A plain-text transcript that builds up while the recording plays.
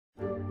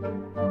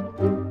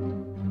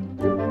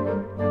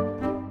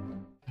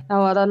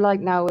what I like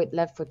now with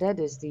Left 4 Dead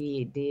is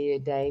they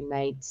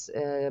made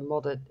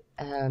modded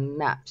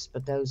maps,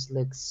 but those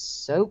look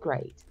so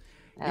great.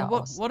 Yeah,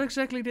 Awesome. what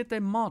exactly did they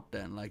mod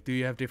then? Like, do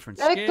you have different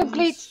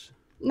skins?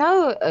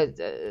 No,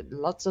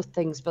 lots of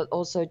things, but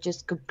also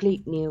just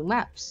complete new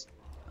maps.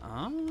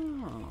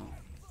 Oh.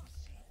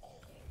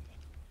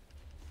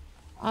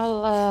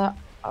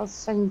 I'll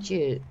send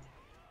you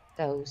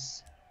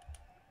those.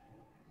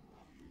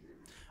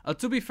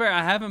 To be fair,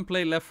 I haven't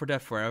played Left 4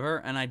 Dead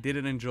forever, and I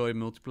didn't enjoy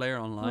multiplayer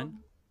online.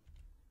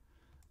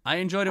 I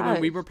enjoyed it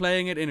when we were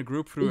playing it in a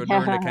group during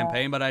the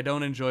campaign, but I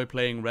don't enjoy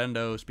playing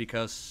randos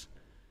because,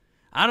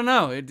 I don't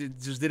know, it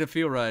just didn't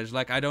feel right. It's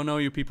like, I don't know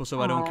you people,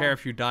 so I don't care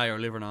if you die or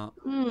live or not.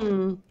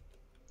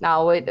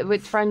 No,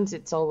 with friends,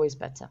 it's always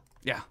better.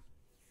 Yeah.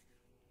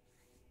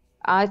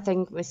 I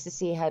think Mr.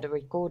 C had a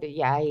recording.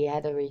 Yeah, he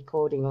had a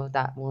recording of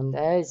that one.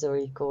 There is a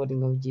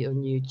recording on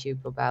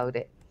YouTube about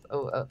it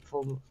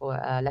for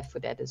Left 4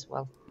 Dead as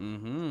well.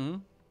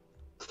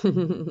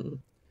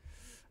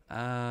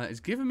 It's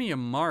giving me a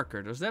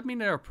marker. Does that mean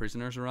there are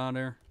prisoners around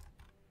there?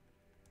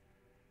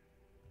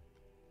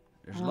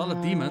 There's a lot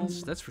of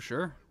demons, that's for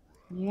sure.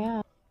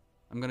 Yeah.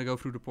 I'm gonna go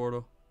through the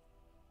portal.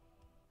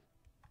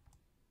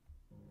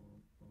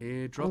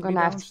 It dropped I'm me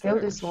gonna have to kill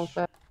downstairs. this one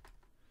first.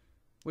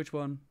 Which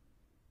one?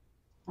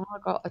 I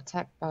got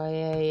attacked by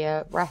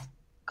a rat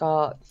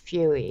god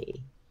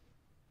Furyw.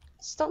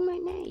 Stole my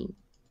name.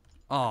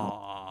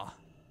 Aww.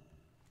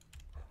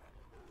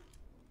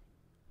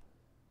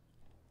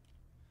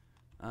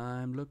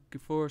 I'm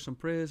looking for some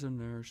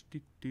prisoners.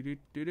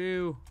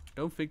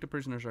 Don't think the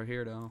prisoners are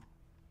here though.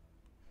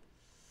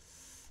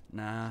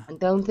 Nah. I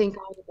don't think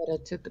either, but I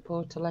took the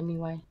portal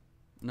anyway.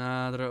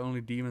 Nah, there are only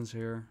demons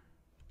here.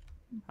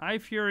 Hi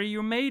Fury,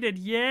 you made it!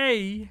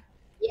 Yay!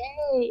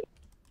 Yay!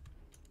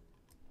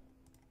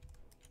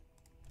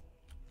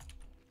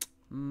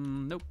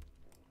 Nope.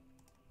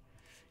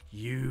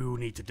 You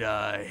need to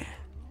die.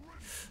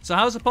 So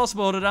how is it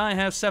possible that I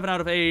have 7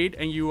 out of 8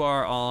 and you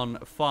are on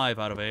 5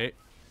 out of 8?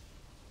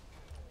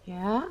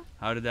 Yeah?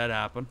 How did that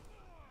happen?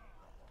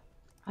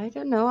 I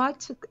don't know.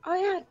 I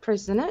had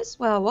prisoners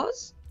where I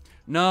was.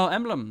 No,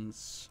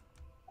 emblems.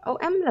 Oh,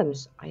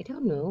 emblems. I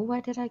don't know.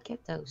 Where did I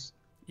get those?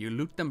 You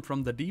loot them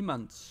from the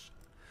demons.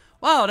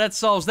 Wow, that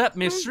solves that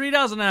mystery,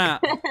 doesn't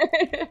it?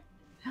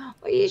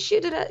 Well, you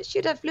should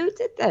have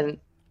looted them.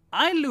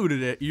 I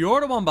looted it.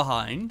 You're the one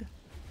behind.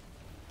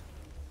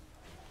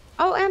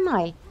 Oh, am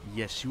I?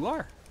 Yes, you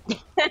are.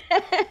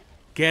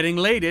 Getting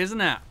late, isn't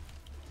it?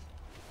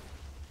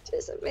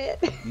 Just a bit.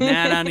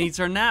 Nana needs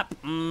her nap.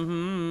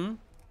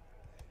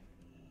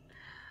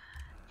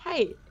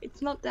 Hey,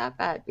 it's not that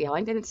bad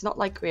behind, and it's not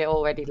like we're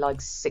already like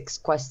 6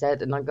 quests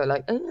ahead, and I go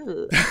like,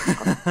 oh.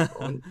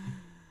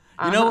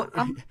 You know,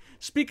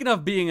 speaking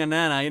of being a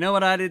nana, you know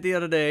what I did the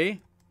other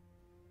day?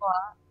 What?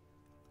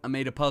 I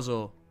made a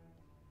puzzle.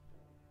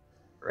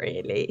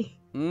 Really?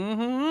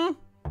 Okay.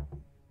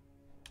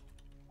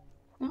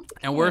 Okay.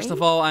 And worst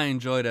of all, I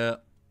enjoyed it.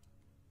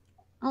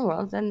 Oh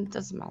well, then it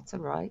doesn't matter,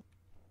 right?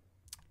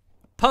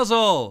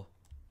 Puzzle!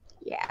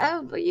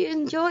 Yeah, but you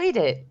enjoyed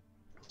it.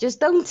 Just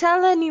don't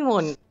tell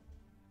anyone.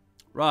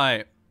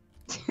 Right.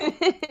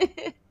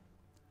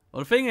 Well,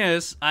 the thing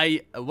is,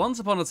 once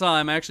upon a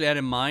time, I actually had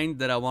in mind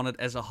that I wanted,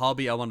 as a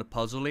hobby, I wanted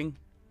puzzling.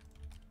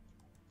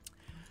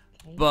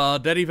 Okay. But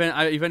that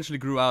I eventually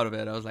grew out of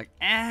it. I was like,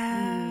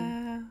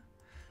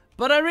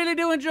 But I really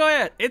do enjoy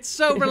it. It's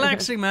so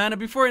relaxing, man. And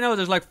before you know it,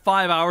 there's like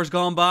 5 hours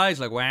gone by. It's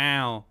like,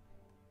 wow.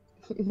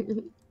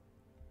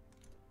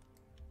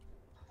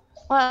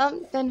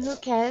 Well, then who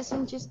cares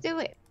and just do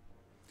it.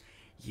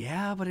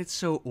 Yeah, but it's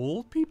so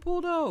old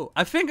people, though.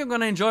 I think I'm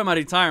gonna enjoy my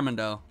retirement,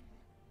 though.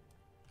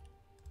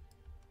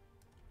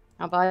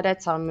 And by that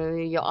time,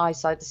 your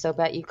eyesight is so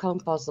bad you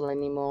can't puzzle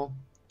anymore.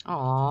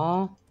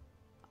 Aww.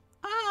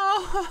 Ow!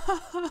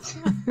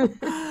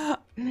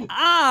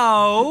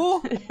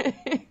 Ow!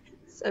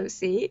 So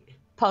see,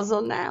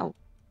 puzzle now.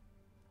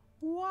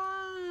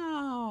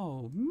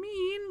 Wow,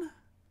 mean.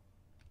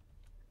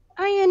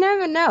 Oh, you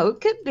never know.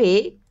 Could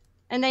be.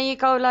 And then you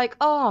go like,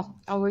 oh,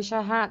 I wish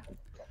I had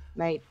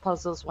made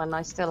puzzles when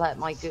I still had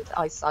my good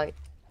eyesight.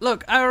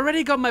 Look, I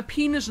already got my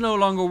penis no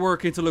longer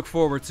working to look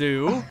forward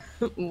to.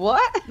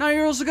 What? Now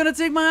you're also gonna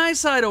take my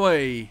eyesight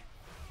away.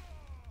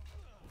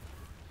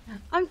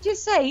 I'm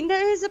just saying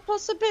there is a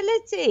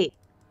possibility.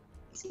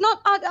 It's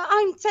not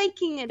I'm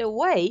taking it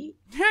away.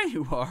 Yeah,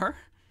 you are.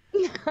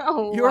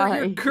 No,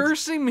 you're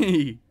cursing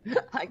me.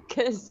 I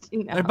cursed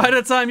you now. And by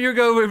the time you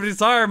go with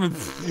retirement,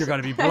 you're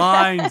gonna be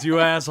blind, you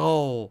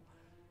asshole.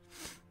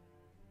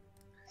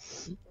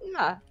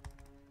 Nah.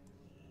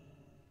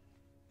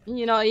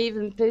 You're not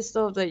even pissed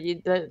off that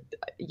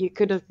you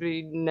could have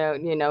been,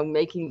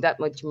 making that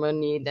much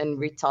money and then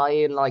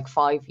retire in like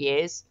 5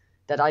 years.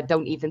 That I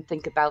don't even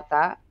think about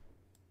that.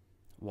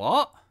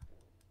 What?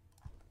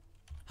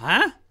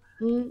 Huh?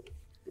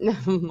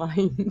 Never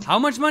mind. How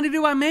much money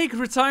do I make?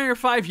 Retire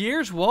 5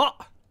 years?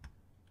 What?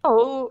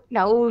 Oh,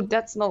 no,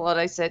 that's not what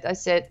I said. I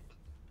said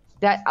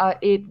that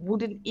it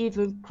wouldn't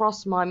even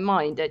cross my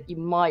mind that you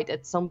might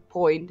at some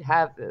point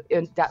have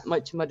that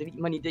much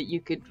money that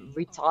you could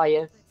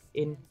retire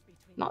in.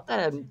 Not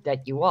that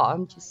that you are.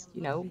 I'm just,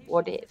 you know,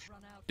 what if?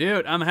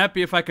 Dude, I'm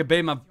happy if I could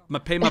pay my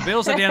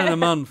bills at the end of the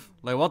month.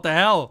 Like, what the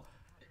hell?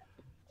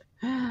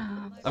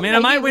 I mean, I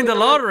might win the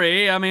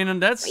lottery. I mean,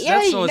 and that's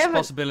always a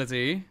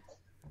possibility.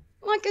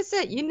 Like I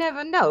said, you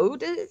never know.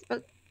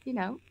 But, you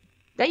know,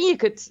 then you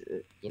could,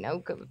 you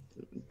know,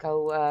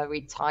 go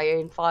retire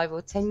in 5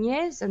 or 10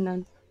 years, and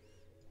then.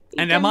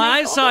 And then my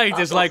eyesight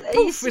is like,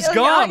 poof, it's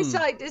gone.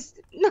 Eyesight is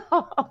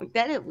no,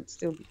 then it would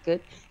still be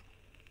good.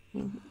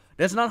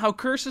 That's not how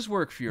curses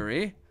work,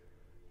 Fury.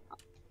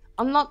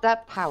 I'm not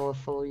that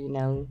powerful, you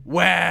know.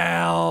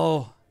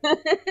 Well,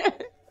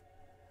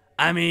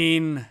 I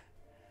mean,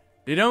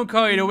 they don't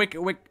call you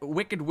the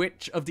wicked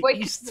witch of the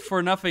East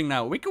for nothing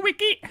now.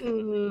 Wiki.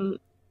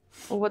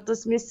 Well, what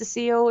does Mr.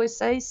 C always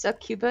say?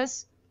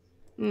 Succubus?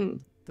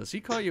 Does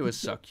he call you a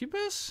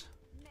succubus?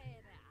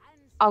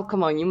 Oh,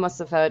 come on, you must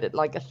have heard it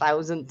like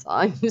 1,000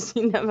 times.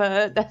 You never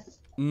heard that?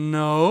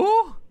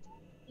 No?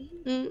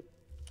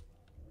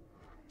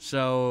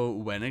 So,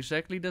 when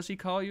exactly does he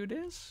call you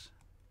this?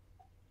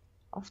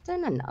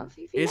 Often enough.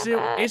 Is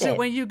it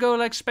when you go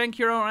like spank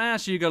your own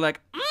ass, you go like,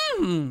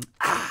 Oh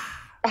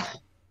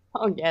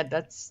yeah,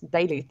 that's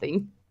daily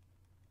thing.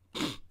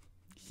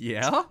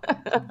 Yeah?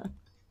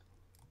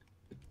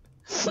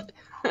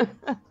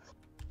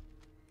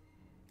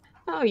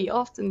 Oh, you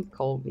often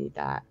call me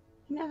that.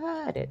 You never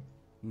heard it.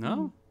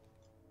 No?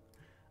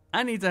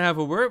 I need to have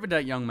a word with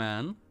that young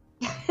man.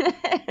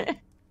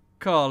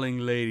 Calling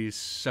ladies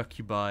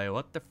succubi.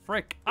 What the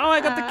frick? Oh,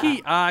 I got the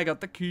key. I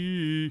got the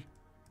key.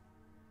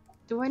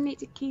 Do I need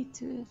the key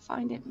to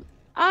find it?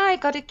 I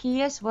got a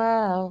key as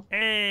well.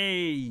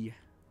 Hey.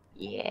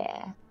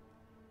 Yeah.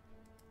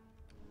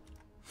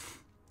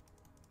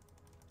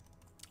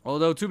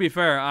 Although, to be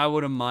fair, I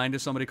wouldn't mind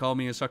if somebody called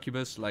me a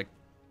succubus. Like,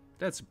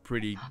 that's a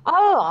pretty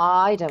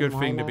good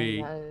thing to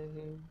be.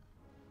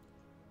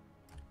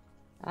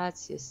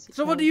 That's just...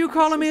 So what do you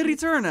call him in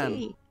return,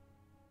 then?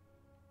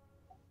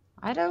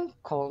 I don't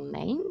call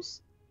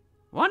names.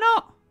 Why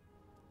not?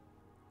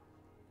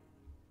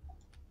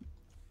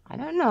 I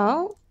don't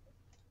know.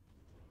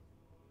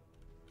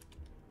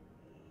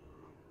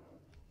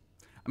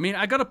 I mean,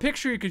 I got a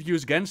picture you could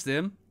use against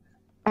him.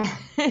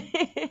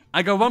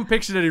 I got one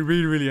picture that he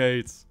really, really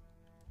hates.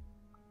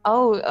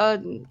 Oh,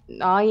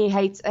 he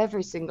hates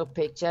every single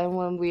picture. And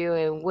when we were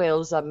in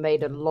Wales, I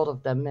made a lot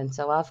of them, and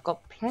so I've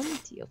got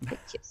plenty of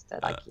pictures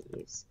that I can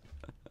use.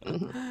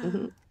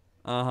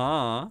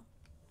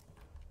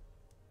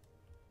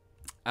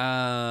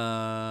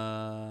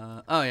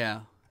 Oh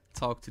yeah.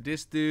 Talk to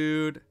this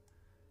dude.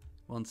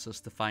 Wants us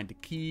to find the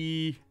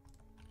key.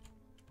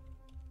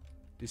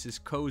 This is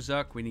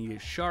Kozak. We need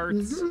his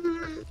shards.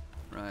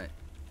 Right.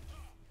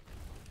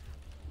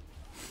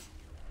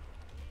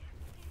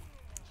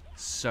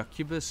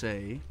 Succubus,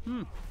 eh?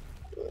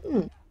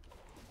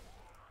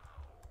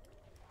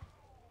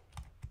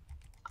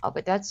 Oh,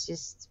 but that's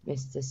just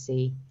Mr.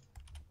 C.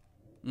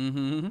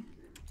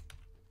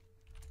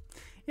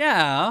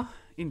 Yeah,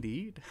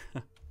 indeed.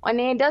 When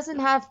he doesn't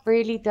have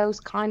really those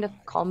kind of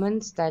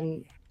comments,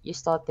 then you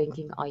start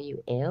thinking, are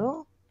you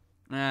ill?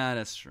 Yeah,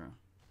 that's true.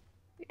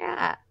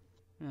 Yeah.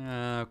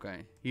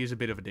 Okay. He's a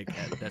bit of a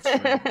dickhead, that's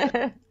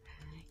true.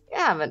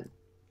 Yeah, but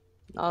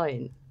not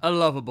in a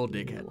lovable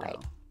dickhead, way.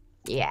 though.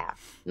 Yeah,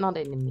 not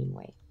in a mean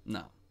way.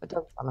 No. But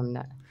don't tell him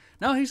that.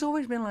 No, he's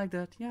always been like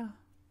that, yeah.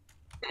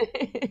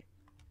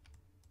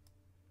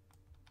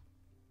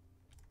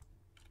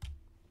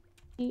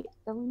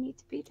 Don't we need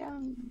to be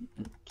down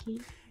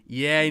key?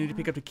 Yeah, you need to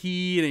pick up the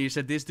key, and then you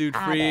set this dude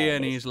free,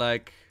 and he's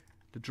like,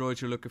 the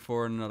droid you're looking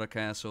for in another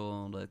castle,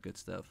 all that good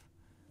stuff.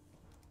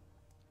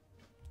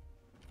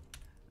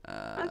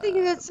 I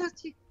think that's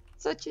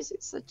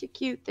such a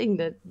cute thing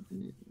that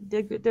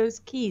those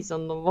keys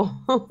on the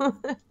wall.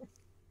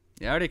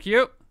 Yeah, are they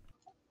cute?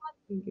 I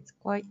think it's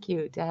quite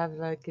cute to have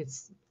like a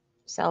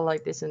cell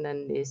like this, and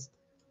then just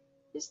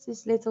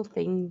this little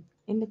thing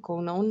in the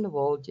corner on the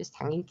wall, just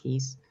hanging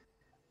keys.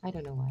 I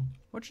don't know why.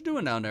 What you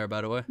doing down there,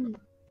 by the way?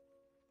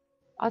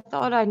 I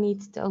thought I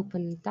needed to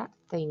open that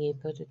thingy,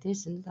 but it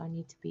isn't. I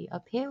need to be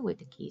up here with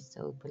the keys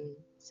to open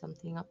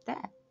something up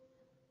there.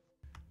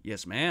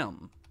 Yes,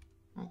 ma'am.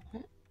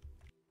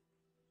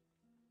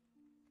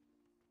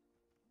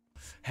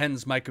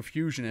 Hence my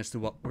confusion as to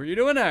what were you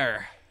doing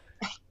there.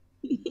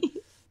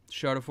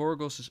 Shard of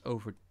Orgos is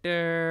over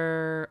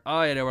there.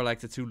 Oh yeah, they were like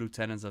the 2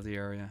 lieutenants of the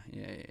area.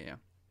 Yeah.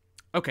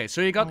 Okay,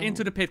 so you got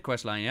into the pit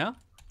quest line, yeah?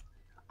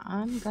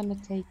 I'm gonna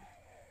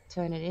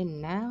turn it in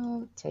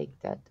now. Take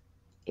that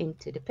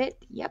into the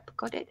pit. Yep,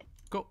 got it.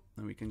 Cool.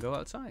 Then we can go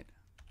outside.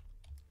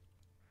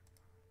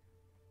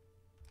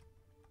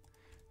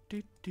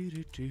 Come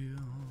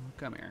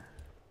here.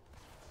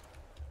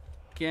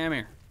 Come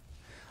here.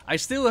 I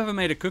still haven't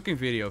made a cooking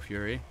video,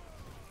 Fury.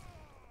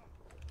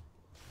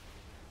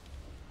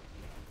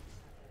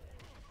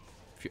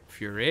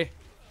 Fury?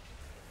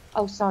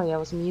 Oh, sorry, I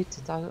was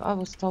muted. I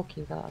was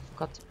talking, but I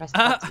forgot to press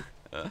the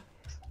button.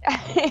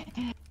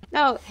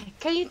 No,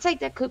 can you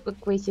take that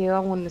cookbook with you? I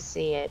want to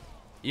see it.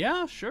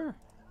 Yeah, sure.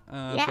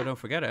 Yeah. So don't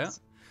forget it.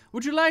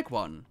 Would you like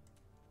one?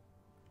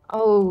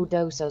 Oh,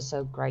 those are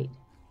so great.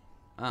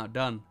 Ah,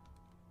 done.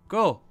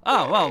 Go.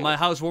 Oh, well, my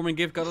housewarming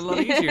gift got a lot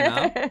easier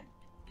now.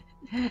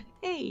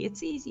 Hey,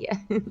 it's easier.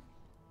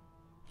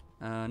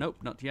 Nope,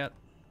 not yet.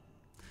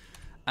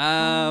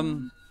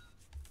 Yeah,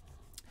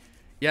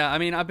 I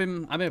mean, I've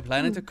been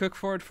planning to cook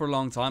for it for a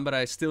long time, but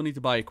I still need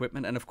to buy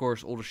equipment, and of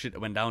course, all the shit that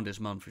went down this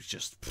month was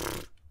just.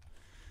 Pfft.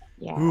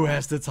 Yeah. Who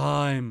has the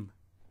time?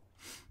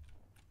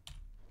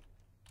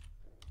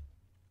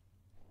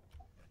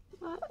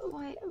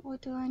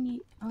 What do I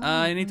need?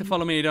 You need to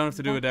follow me. You don't have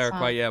to do it there That's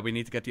quite yet. We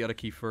need to get the other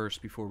key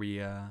first before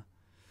we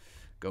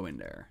go in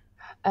there.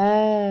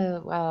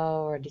 Oh, well, I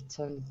already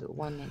turned the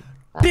one in.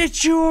 But...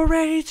 Did you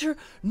already turn?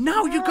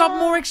 Now you got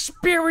more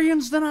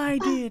experience than I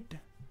did.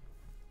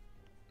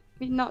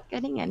 We're not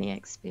getting any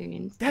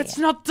experience. That's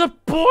not the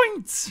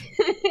point.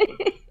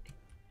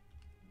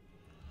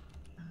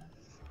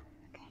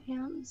 Okay,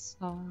 I'm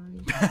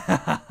sorry.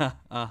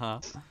 Uh-huh. I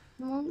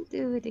won't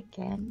do it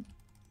again.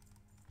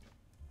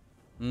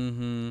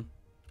 Mm-hmm.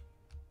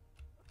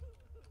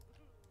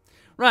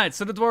 Right,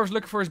 so the dwarf's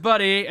looking for his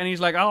buddy, and he's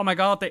like, oh my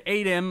god, they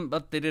ate him,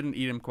 but they didn't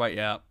eat him quite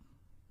yet.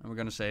 And we're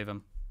gonna save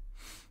him.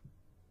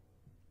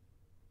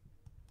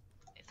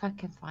 If I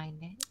can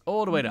find it.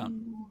 All the way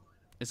down.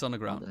 It's on the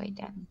ground. All the way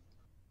down.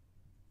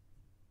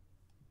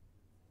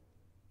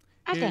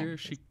 Here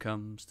she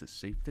comes to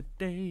save the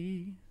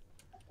day.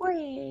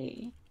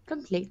 Way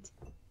complete.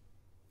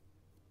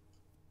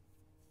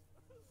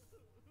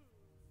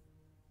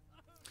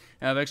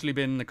 I've actually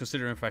been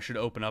considering if I should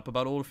open up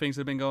about all the things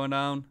that have been going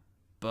down,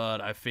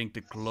 but I think the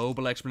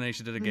global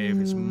explanation that I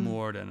gave is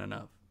more than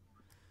enough.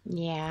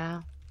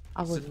 Yeah,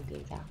 I wouldn't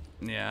do that.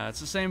 Yeah, it's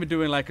the same with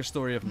doing like a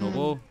story of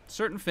Nobbel.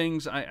 Certain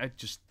things, I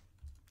just,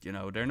 you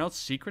know, they're not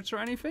secrets or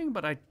anything,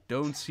 but I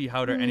don't see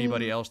how they're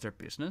anybody else their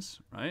business,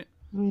 right?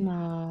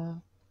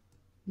 No,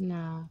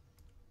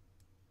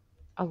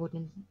 I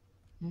wouldn't.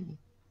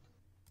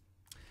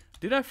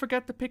 Did I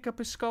forget to pick up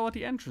his skull at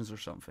the entrance or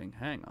something?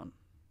 Hang on.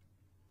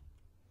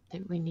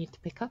 Did we need to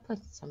pick up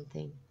on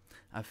something?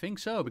 I think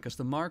so, because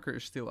the marker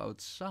is still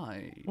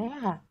outside.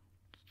 Yeah.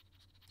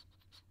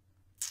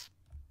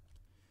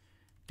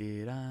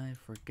 Did I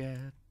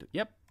forget to...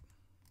 Yep.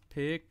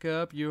 Pick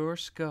up your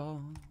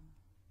skull.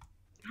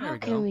 How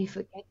can we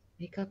forget to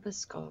pick up a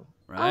skull?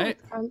 Right? Oh,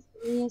 it comes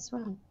to me as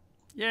well.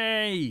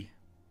 Yay!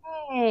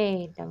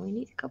 Hey, then we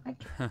need to go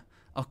back.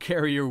 I'll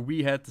carry your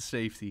wee head to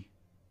safety.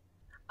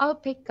 I'll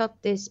pick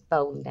up this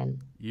bone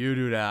then. You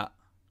do that.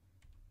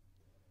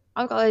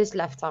 I've got his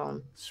left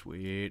arm.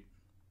 Sweet.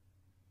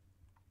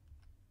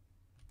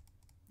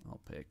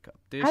 I'll pick up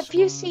this Have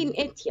you seen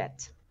it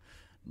yet?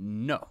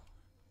 No.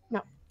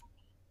 No.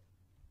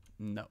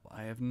 No,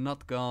 I have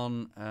not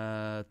gone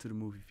to the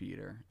movie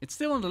theater. It's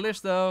still on the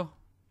list though.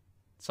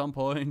 At some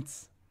point.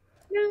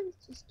 No,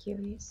 just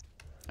curious.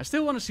 I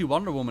still want to see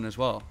Wonder Woman as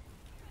well.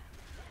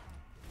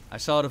 I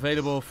saw it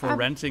available for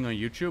renting on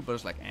YouTube, but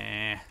it's like,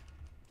 eh.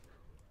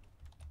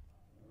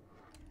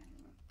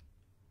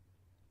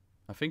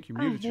 I think you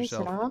muted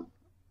yourself.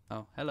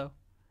 Oh, hello.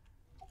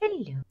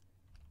 Hello.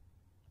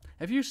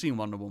 Have you seen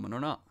Wonder Woman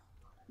or not?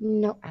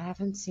 No, I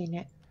haven't seen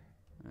it.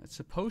 It's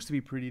supposed to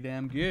be pretty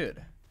damn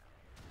good.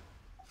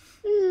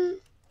 Oh,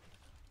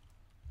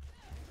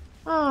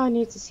 I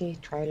need to see a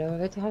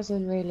trailer. It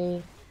hasn't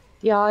really...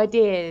 The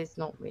idea is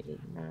not really,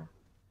 no.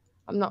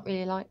 I'm not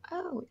really like,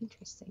 oh,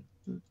 interesting.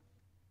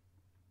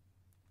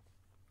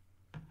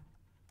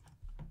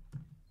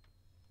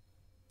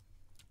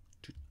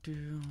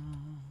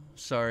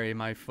 Sorry,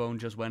 my phone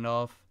just went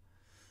off.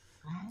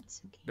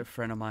 That's okay. A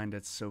friend of mine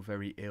that's so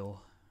very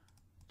ill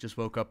just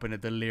woke up in a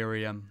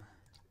delirium.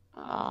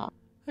 Oh.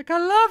 Like, I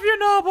love you,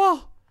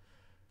 Nobbel!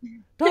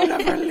 Don't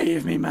ever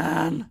leave me,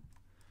 man!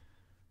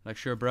 Like,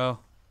 sure, bro.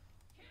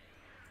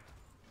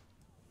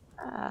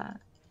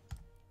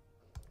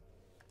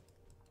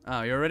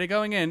 Oh, you're already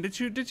going in? Did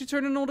you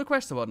turn in all the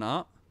quests or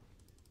whatnot?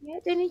 Yeah,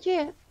 didn't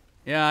you?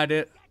 Yeah, I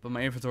did. But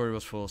my inventory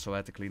was full, so I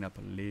had to clean up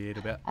a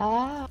little bit.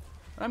 Ah.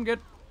 I'm good.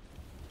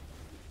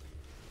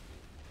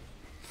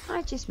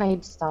 I just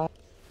made stuff.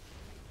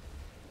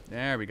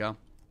 There we go.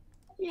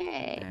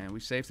 Yay. And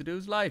we saved the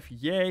dude's life.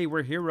 Yay,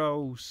 we're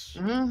heroes.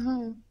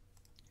 Come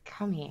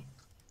here.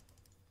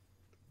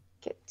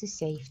 Get to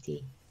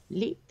safety.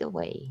 Lead the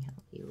way.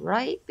 I'll be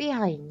right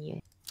behind you.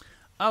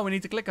 Oh, we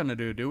need to click on the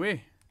dude, do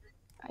we?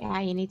 Yeah,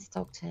 you need to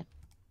talk to him.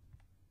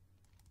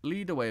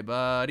 Lead the way,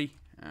 buddy.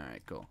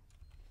 Alright, cool.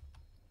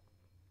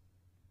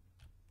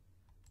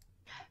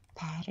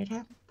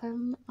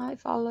 I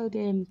followed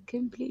him.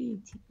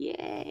 Complete.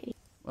 Yay.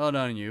 Well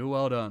done, you.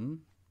 Well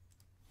done.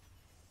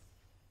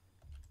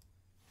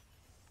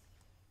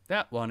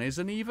 That one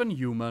isn't even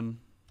human.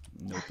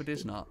 Nope, it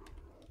is not.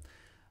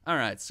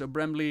 Alright, so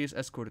Bramley is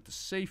escorted to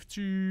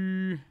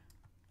safety.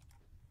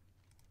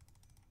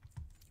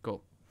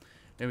 Cool.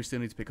 Then we still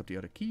need to pick up the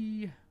other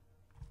key.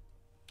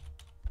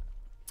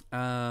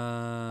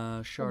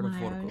 Shard of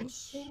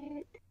Vorticles.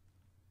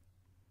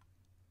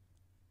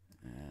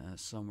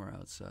 Somewhere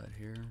outside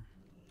here.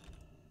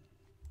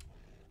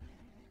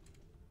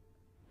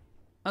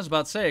 I was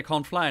about to say I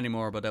can't fly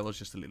anymore, but that was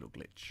just a little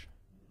glitch.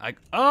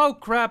 Oh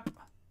crap!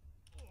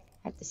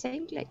 Had the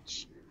same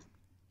glitch.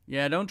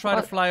 Yeah, don't try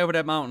to fly over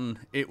that mountain.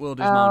 It will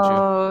dismount you.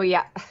 Oh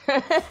yeah.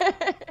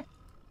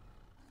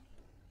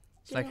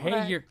 It's like,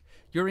 hey,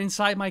 you're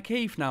inside my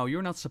cave now.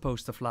 You're not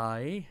supposed to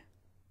fly.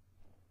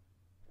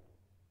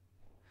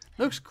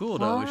 Looks cool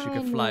though, if you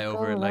could fly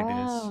over it like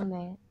this.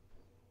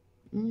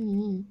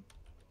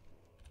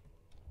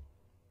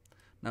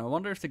 Now I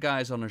wonder if the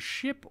guy's on a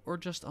ship or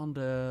just on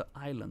the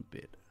island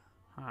bit.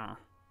 Huh.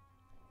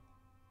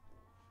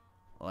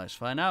 Well, let's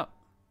find out.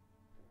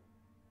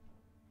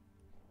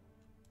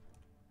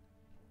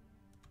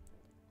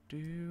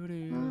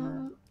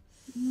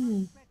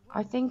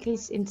 I think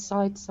he's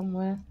inside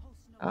somewhere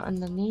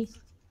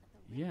underneath.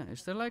 Yeah,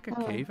 is there like a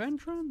cave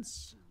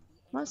entrance?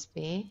 Must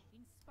be.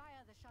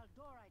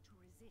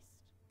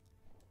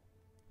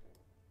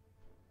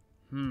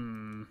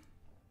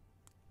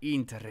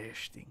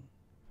 Interesting.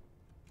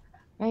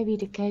 Maybe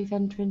the cave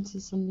entrance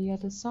is on the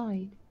other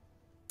side.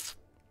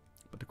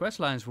 But the quest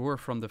lines were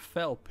from the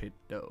fell pit,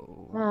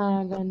 though.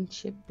 Then it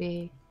should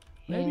be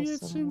here. Maybe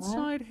it's somewhere.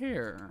 inside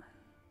here.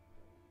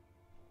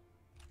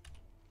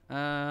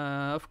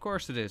 Of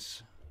course it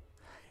is.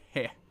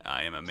 Heh,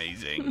 I am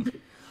amazing.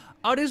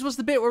 Oh, this was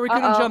the bit where we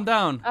couldn't jump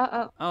down.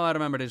 Oh, I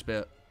remember this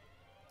bit.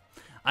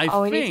 I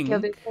think... we need to kill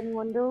this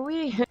one, do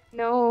we?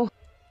 No.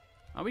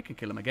 Oh, we can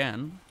kill him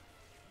again.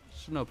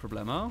 It's no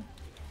problemo.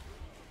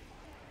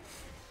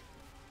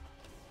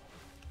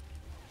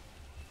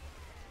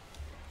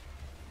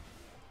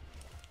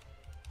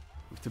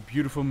 With the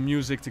beautiful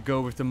music to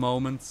go with the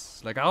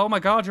moments. Like, oh my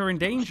god, you're in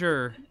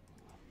danger.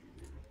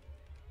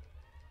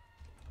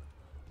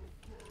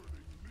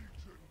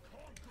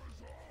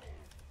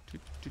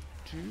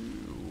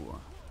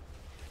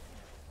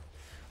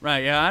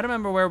 Right, yeah, I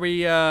remember where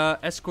we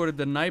escorted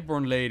the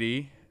Nightborn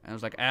lady. And I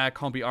was like, I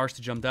can't be arsed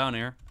to jump down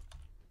here.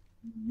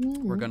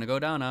 We're gonna go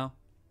down now.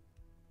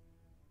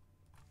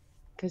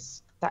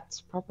 Because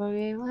that's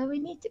probably where we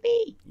need to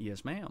be.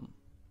 Yes, ma'am.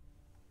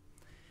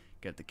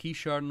 Get the key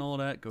shard and all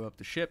that. Go up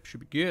the ship. Should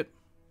be good.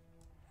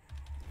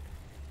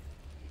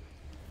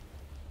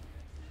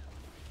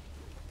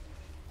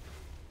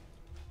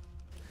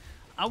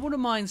 I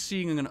wouldn't mind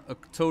seeing a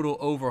total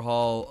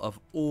overhaul of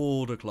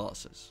all the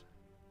classes.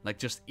 Like,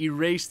 just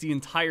erase the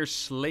entire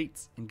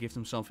slate and give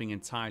them something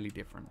entirely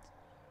different.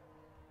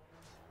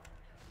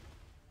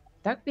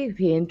 That'd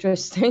be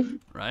interesting.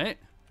 Right?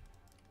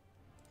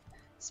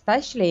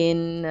 Especially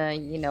in,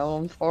 you know,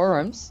 on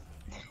forums.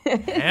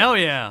 Hell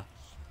yeah.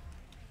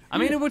 I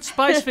mean, it would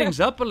spice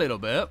things up a little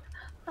bit.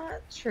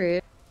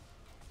 True.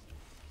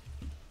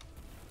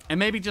 And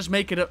maybe just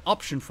make it an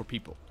option for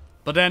people.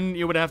 But then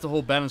you would have the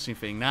whole balancing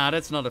thing. Nah,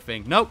 that's not a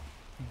thing. Nope.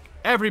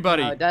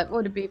 Everybody. No, that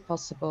would be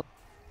possible.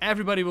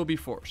 Everybody will be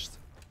forced.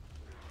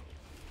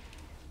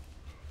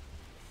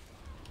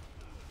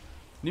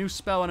 New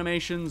spell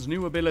animations,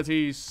 new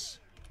abilities.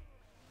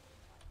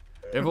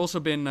 There have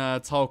also been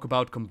talk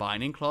about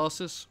combining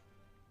classes.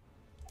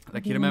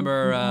 Like, you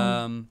remember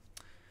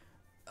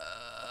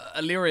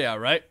Illyria,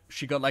 right?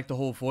 She got like the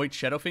whole Void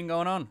Shadow thing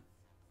going on.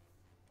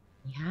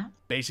 Yeah.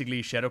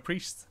 Basically Shadow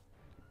Priest.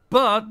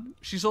 But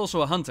she's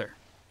also a hunter.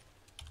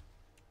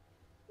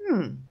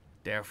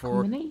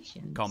 Therefore,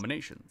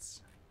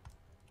 combinations.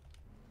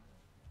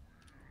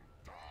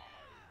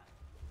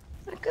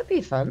 That could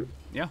be fun.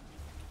 Yeah.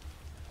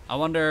 I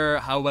wonder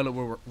how well it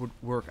would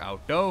work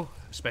out, though.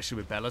 Especially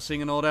with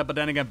balancing and all that. But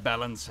then again,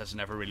 balance has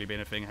never really been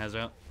a thing, has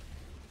it?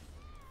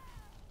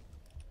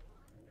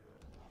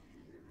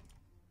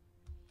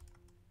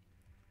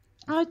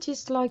 I'd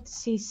just like to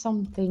see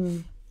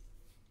something...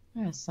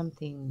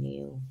 something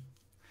new.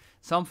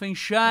 Something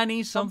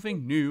shiny,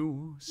 something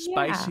new.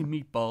 Spicy Yeah.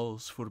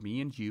 meatballs for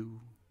me and you.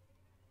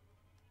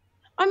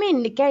 I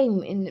mean, the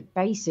game in the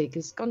basic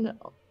is gonna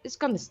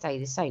stay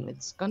the same.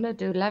 It's gonna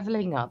do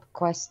leveling up,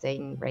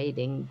 questing,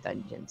 raiding,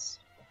 dungeons.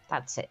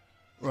 That's it.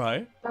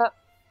 Right. But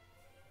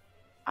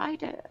I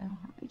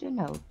don't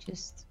know,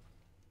 just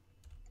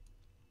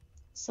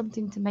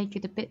something to make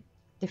it a bit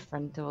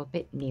different or a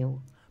bit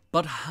new.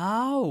 But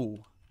how?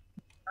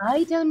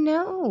 I don't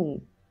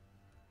know.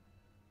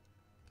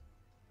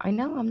 I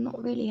know I'm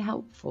not really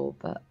helpful,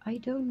 but I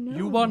don't know.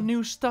 You want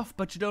new stuff,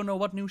 but you don't know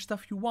what new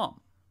stuff you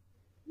want.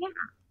 Yeah.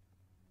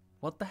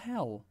 What the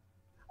hell?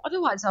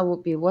 Otherwise, I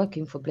would be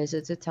working for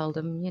Blizzard to tell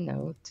them, you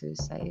know, to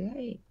say,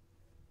 hey,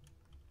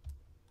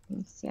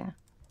 yeah,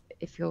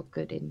 if you're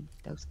good in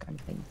those kind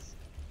of things.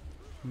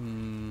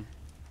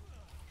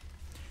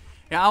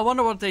 Yeah, I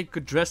wonder what they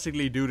could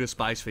drastically do to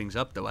spice things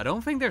up, though. I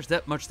don't think there's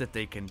that much that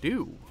they can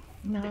do.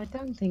 No, I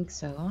don't think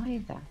so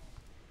either.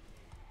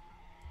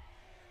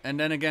 And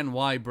then again,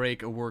 why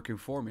break a working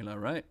formula,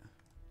 right?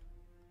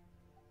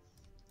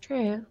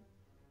 True.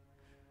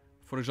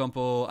 For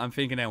example, I'm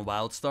thinking in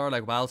WildStar.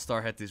 Like,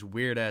 WildStar had this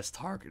weird-ass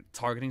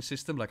targeting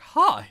system. Like,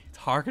 hi!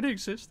 Targeting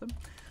system.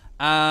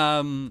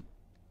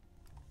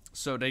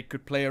 so they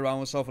could play around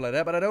with stuff like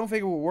that. But I don't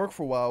think it will work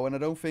for WoW, and I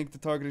don't think the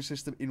targeting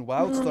system in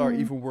WildStar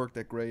even worked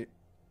that great.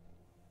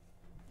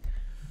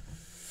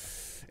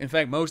 In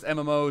fact, most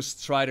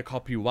MMOs try to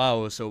copy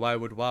WoW, so why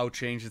would WoW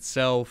change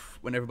itself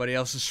when everybody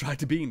else has tried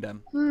to beat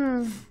them?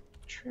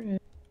 True.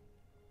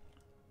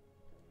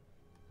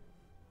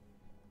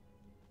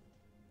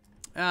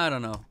 I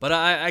don't know, but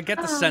I get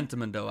the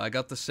sentiment though. I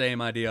got the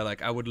same idea.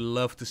 Like, I would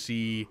love to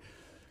see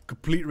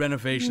complete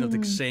renovation of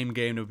the same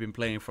game that we've been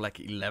playing for like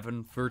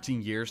 11,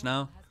 13 years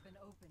now.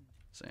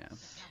 So yeah.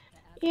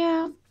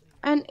 Yeah,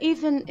 and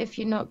even if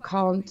you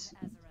can't,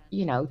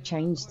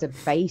 change the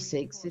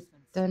basics,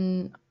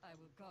 then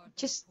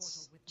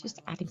just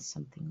adding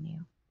something new.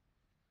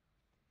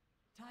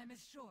 Time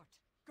is short.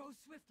 Go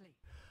swiftly.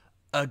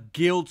 A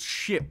guild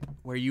ship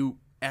where you,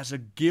 as a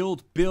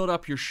guild, build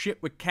up your ship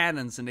with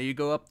cannons, and then you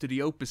go up to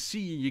the open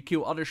sea and you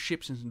kill other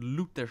ships and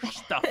loot their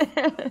stuff.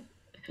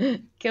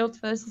 Guild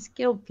versus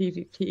guild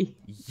PvP.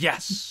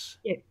 Yes.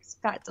 Yes,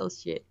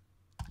 battleship.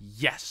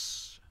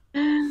 Yes.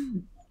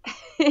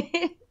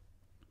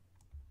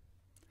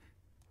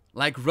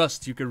 Like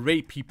Rust, you can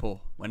raid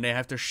people when they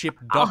have their ship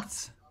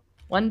docked.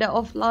 When they're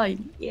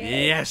offline. Yeah.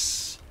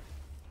 Yes.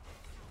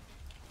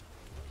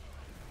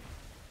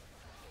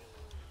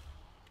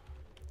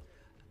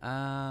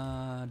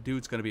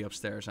 Dude's gonna be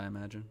upstairs, I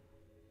imagine.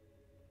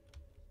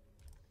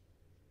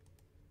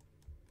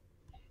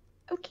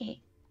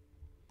 Okay.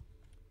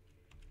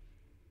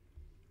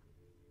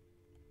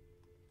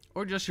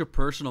 Or just your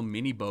personal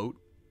mini boat.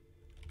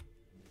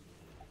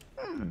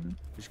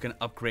 Which you can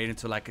upgrade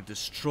into like a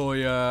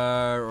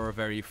destroyer or a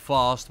very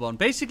fast one.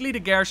 Basically the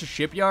Garrison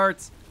shipyard,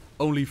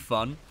 only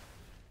fun.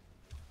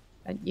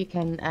 And you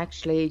can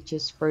actually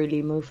just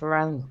freely move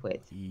around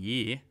with.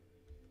 Yeah.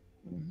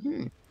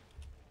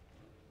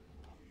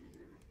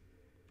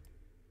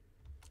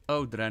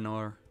 Oh,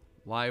 Draenor,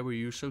 why were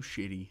you so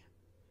shitty?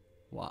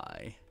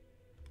 Why?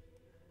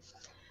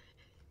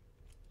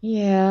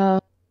 Yeah.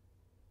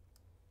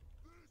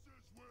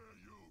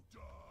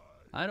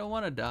 I don't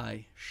want to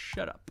die.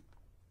 Shut up.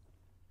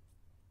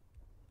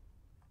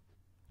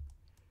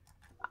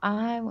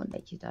 I won't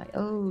let you die.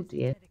 Oh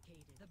dear.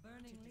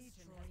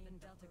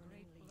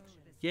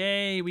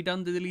 Yay, we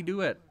done diddly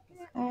do it.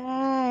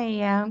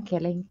 Yeah, I'm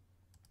killing.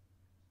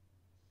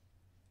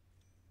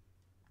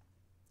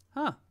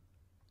 Huh.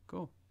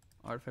 Cool.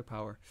 Artifact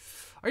power.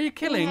 Are you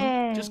killing?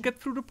 Yeah. Just get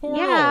through the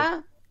portal.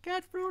 Yeah.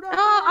 Get through the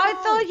Oh, I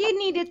thought you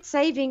needed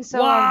saving,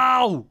 so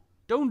wow!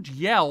 Don't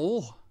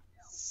yell.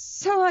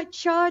 So I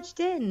charged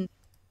in.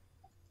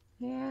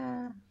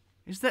 Yeah.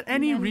 Is there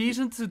any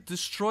reason to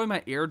destroy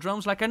my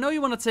eardrums? Like, I know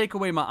you want to take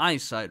away my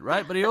eyesight,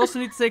 right? But you also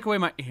need to take away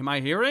my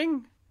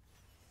hearing?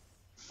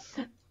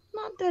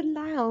 Not that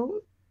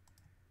loud.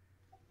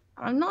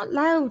 I'm not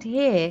loud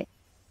here.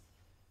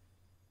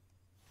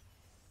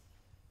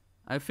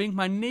 I think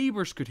my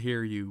neighbors could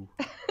hear you.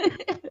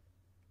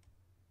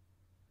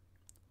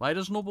 Why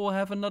does Nobbel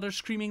have another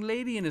screaming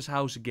lady in his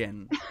house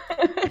again?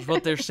 Is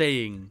what they're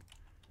saying.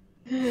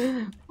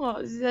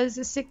 What, there's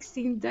a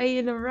 16th day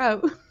in a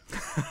row.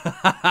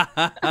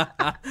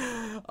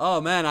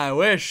 Oh man, I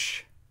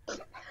wish.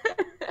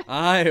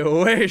 I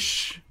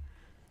wish.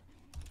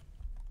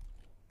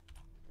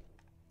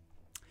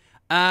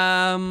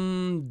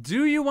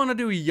 Do you want to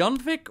do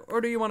Janvik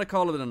or do you want to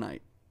call it a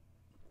night?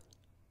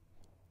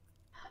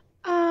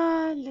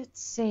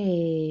 Let's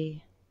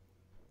see.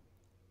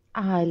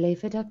 I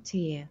leave it up to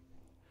you.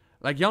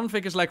 Like,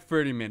 Janvik is like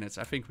 30 minutes.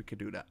 I think we could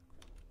do that.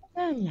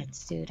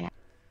 Let's do that.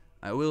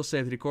 I will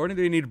save the recording.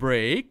 Do you need a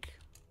break?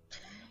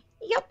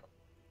 Yep.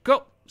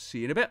 Go. See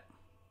you in a bit.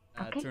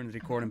 Okay. Turn the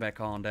recording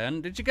back on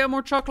then. Did you get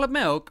more chocolate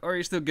milk or are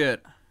you still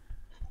good?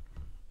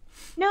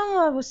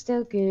 No, I was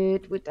still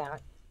good with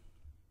that.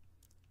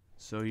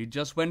 So you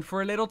just went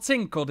for a little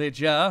tinkle, did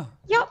ya?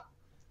 Yep.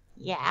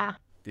 Yeah.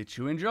 Did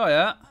you enjoy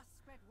it?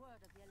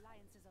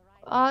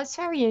 It's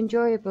very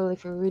enjoyable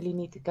if you really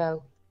need to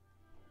go.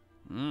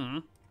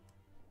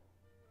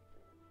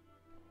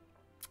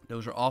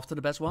 Those are often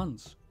the best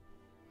ones.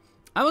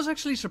 I was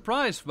actually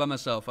surprised by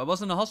myself. I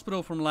was in the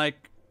hospital from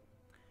like...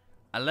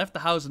 I left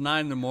the house at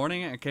 9 in the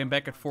morning and came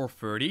back at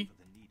 4:30.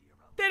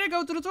 Didn't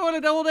go to the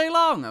toilet the whole day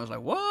long. I was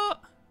like,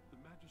 what?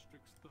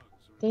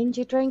 Didn't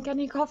you drink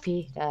any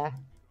coffee there?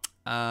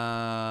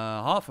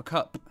 Half a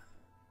cup.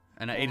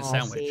 And I ate a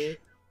sandwich. See.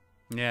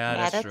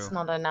 Yeah, that's true.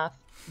 Not enough.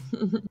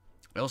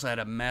 I also had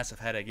a massive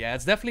headache. Yeah,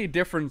 it's definitely a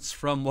difference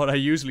from what I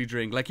usually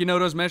drink. Like, you know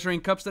those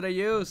measuring cups that I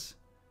use?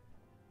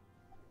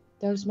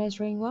 Those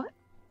measuring what?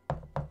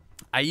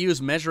 I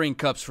use measuring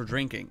cups for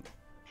drinking.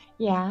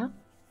 Yeah.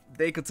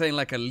 They contain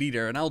like a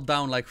liter, and I'll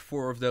down like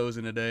 4 of those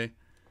in a day.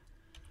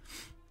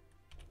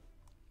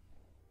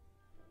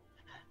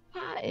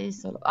 That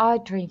is I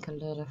drink a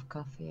lot of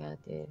coffee, I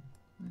do.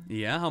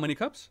 Yeah, how many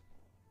cups?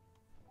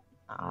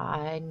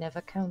 I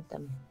never count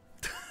them.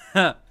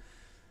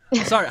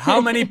 Sorry,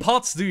 how many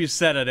pots do you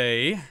set a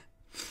day?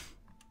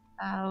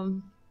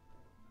 Well,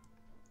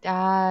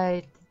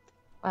 I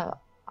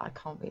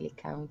can't really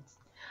count.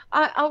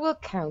 I will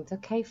count,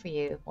 okay, for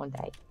you one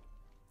day.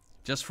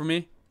 Just for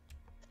me?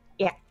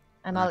 Yeah.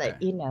 and I'll Okay.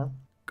 let you know.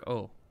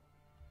 Go.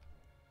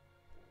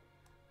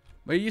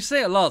 But you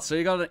say a lot, so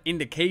you got an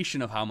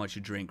indication of how much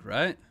you drink,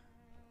 right?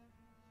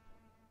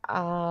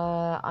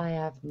 I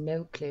have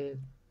no clue.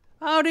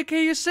 How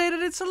can you say that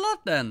it's a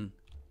lot then?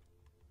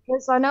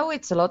 Because I know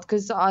it's a lot,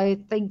 because I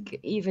think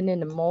even in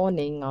the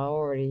morning I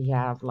already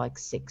have like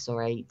 6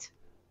 or 8.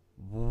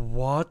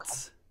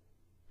 What?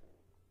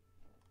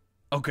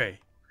 Okay.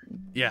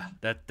 Yeah,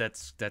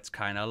 that's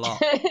kind of a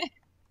lot.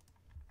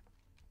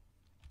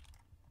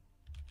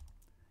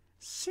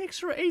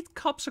 6 or 8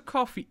 cups of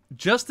coffee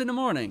just in the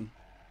morning.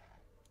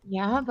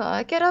 Yeah, but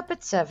I get up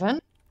at 7.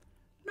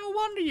 No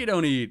wonder you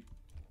don't eat.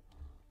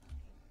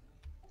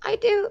 I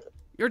do.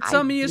 Your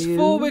tummy is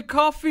full with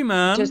coffee,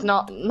 man. Just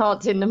not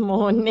in the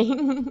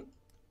morning.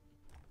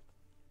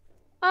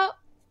 Well,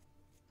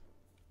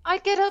 I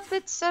get up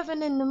at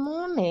 7 in the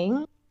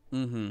morning.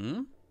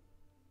 Mm-hmm.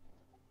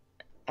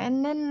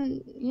 And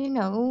then, you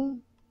know...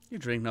 You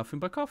drink nothing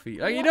but coffee.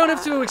 You don't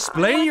have to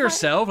explain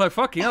yourself. Like,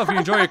 fucking hell, if you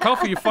enjoy your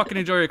coffee, you fucking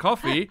enjoy your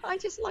coffee. I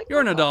just like You're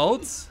an my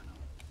adult.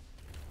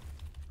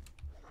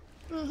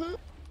 Mm-hmm.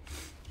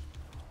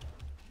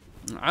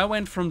 I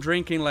went from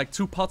drinking like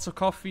 2 pots of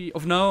coffee, a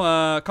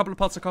couple of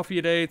pots of coffee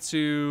a day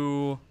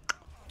to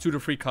 2 to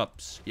 3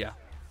 cups. Yeah.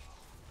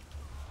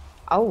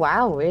 Oh,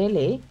 wow,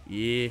 really?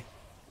 Yeah.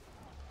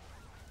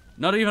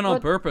 Not even on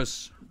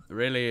purpose.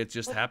 Really, it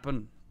just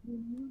happened.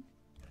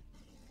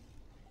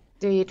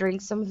 Do you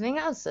drink something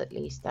else at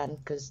least then?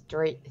 Because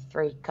 3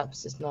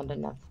 cups is not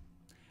enough.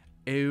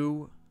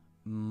 Oh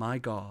my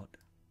god.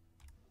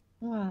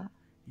 What?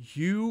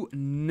 You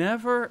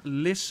never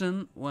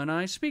listen when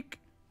I speak.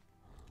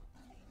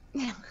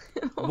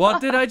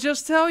 What did I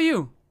just tell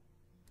you?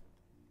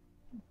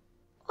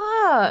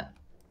 What?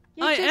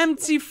 I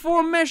empty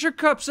 4 measure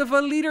cups of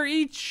 1 liter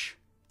each.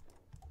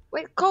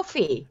 With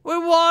coffee?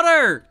 With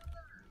water.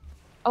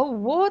 Oh,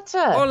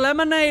 water. Or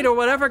lemonade or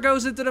whatever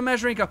goes into the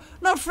measuring cup.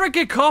 Not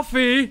freaking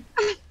coffee.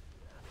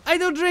 I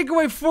don't drink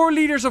away 4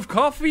 liters of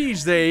coffee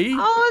each day. I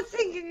was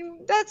thinking,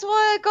 that's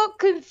why I got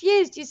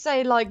confused. You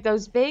say like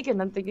those big,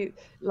 and I'm thinking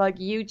like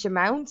huge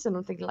amounts, and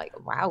I'm thinking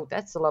like, wow,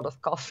 that's a lot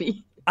of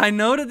coffee. I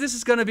know that this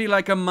is gonna be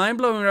like a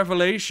mind-blowing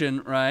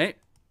revelation, right?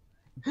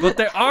 But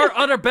there are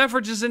other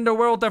beverages in the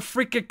world that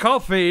freaking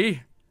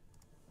coffee.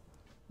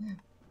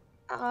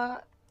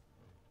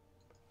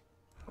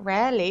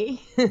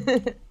 Rarely.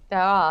 There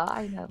are,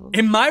 I know.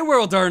 In my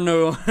world, there are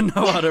no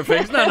other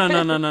things.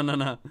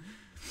 No.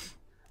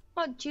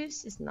 Oh,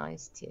 juice is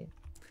nice too.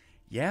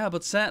 Yeah,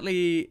 but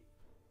sadly,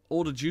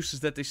 all the juices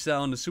that they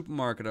sell in the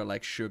supermarket are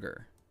like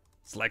sugar.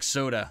 It's like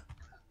soda.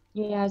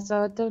 Yeah,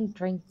 so I don't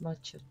drink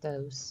much of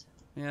those.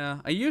 Yeah,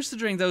 I used to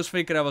drink those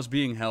thinking I was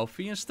being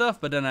healthy and stuff,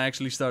 but then I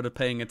actually started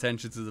paying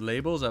attention to the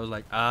labels. I was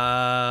like,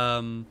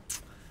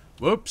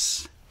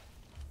 whoops.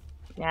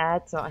 Yeah,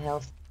 it's not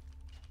healthy.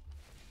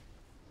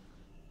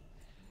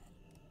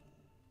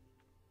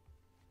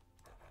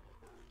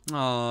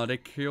 Oh, they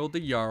killed the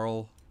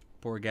Jarl.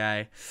 Poor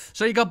guy.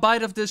 So you got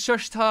bite of the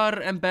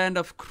Shashtar and band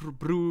of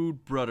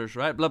Brood Brothers,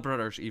 right? Blood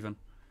Brothers, even.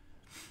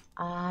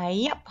 Yep.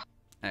 Got them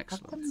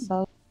Excellent.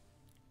 both.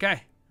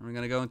 Okay, we're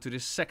gonna go into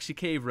this sexy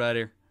cave right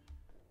here.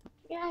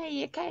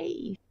 Yay, a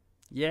cave.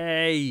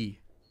 Yay!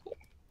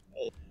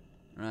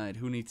 Right,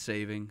 who needs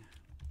saving?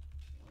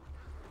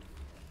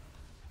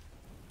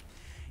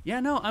 Yeah,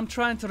 no, I'm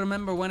trying to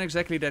remember when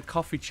exactly that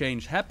coffee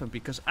change happened,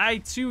 because I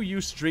too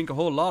used to drink a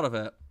whole lot of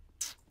it.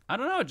 I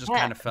don't know, it just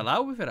kind of fell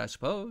out with it, I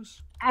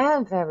suppose.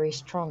 And very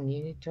strong.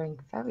 You drink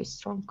very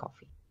strong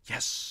coffee.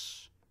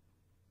 Yes.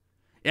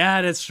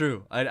 Yeah, that's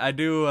true. I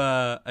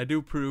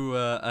do brew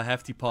a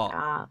hefty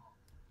pot.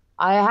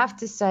 I have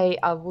to say,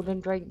 I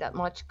wouldn't drink that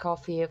much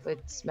coffee if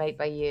it's made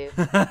by you.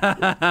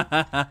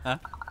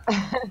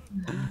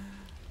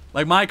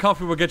 Like, my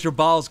coffee will get your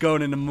balls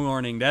going in the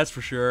morning, that's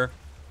for sure.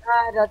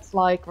 That's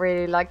like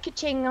really like,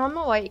 ka-ching, I'm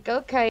awake,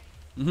 okay.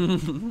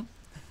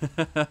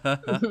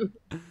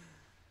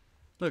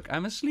 Look,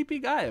 I'm a sleepy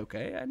guy,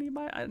 okay? I need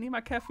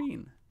my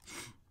caffeine.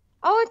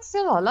 Oh, it's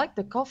still, I like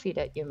the coffee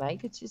that you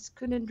make. I just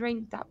couldn't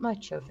drink that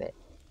much of it.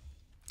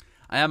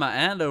 I had my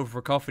aunt over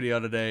for coffee the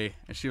other day,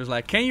 and she was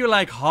like, "Can you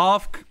like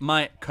half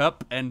my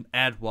cup and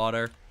add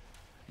water,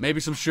 maybe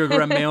some sugar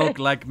and milk,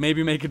 like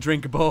maybe make it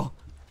drinkable?"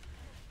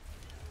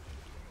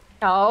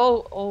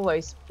 I'll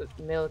always put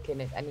milk in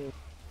it anyway.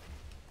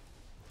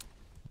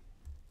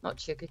 Not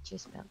sugar,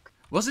 just milk.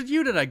 Was it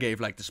you that I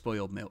gave like the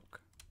spoiled milk?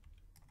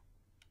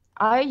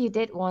 You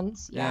did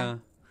once, yeah.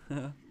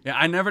 Yeah,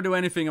 I never do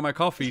anything in my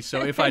coffee,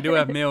 so if I do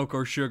have milk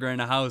or sugar in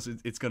the house,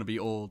 it's gonna be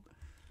old.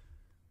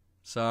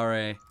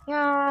 Sorry.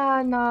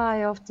 Yeah, no,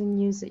 I often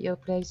use at your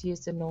place,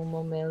 use the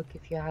normal milk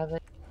if you have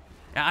it.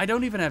 Yeah, I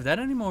don't even have that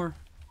anymore.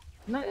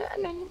 No,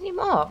 not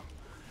anymore.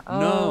 Oh,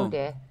 No.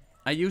 dear.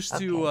 I used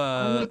Okay.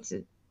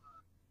 to,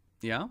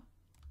 Yeah?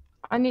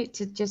 I need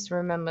to just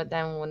remember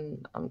then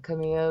when I'm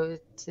coming over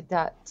to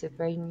that to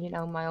bring, you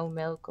know, my own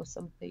milk or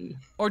something.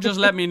 Or just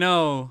let me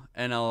know,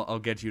 and I'll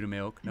get you the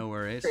milk. No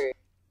worries. True.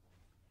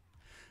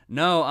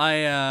 No,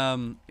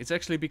 it's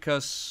actually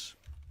because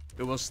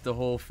it was the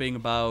whole thing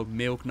about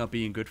milk not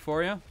being good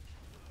for you.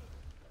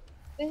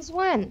 Since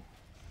when?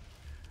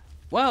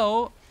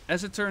 Well,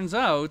 as it turns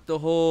out, the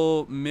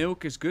whole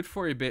milk is good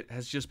for you bit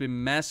has just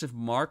been massive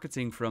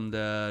marketing from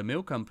the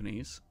milk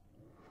companies.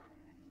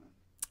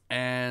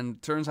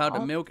 And turns out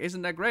that milk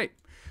isn't that great.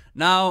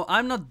 Now,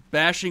 I'm not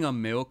bashing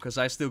on milk, because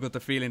I still got the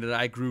feeling that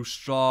I grew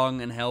strong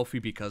and healthy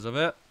because of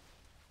it.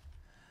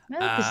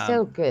 Milk is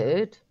still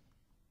good.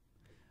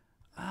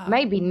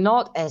 Maybe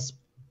not as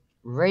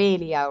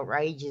really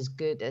outrageous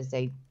good as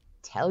they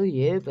tell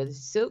you, but it's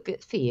still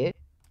good for you.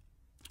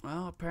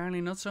 Well,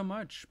 apparently not so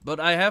much. But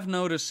I have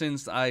noticed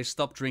since I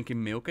stopped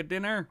drinking milk at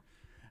dinner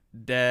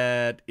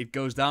that it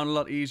goes down a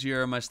lot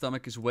easier. My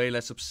stomach is way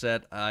less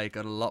upset. I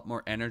got a lot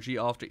more energy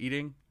after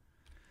eating.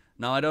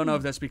 Now, I don't know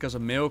if that's because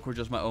of milk or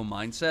just my own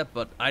mindset,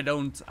 but I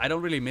don't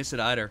really miss it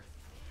either.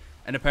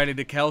 And apparently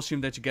the calcium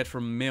that you get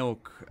from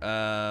milk,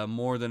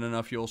 more than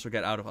enough you also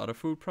get out of other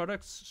food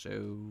products.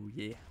 So,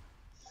 yeah.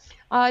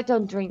 I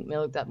don't drink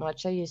milk that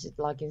much. I use it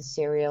like in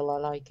cereal. I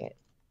like it.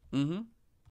 Mm-hmm.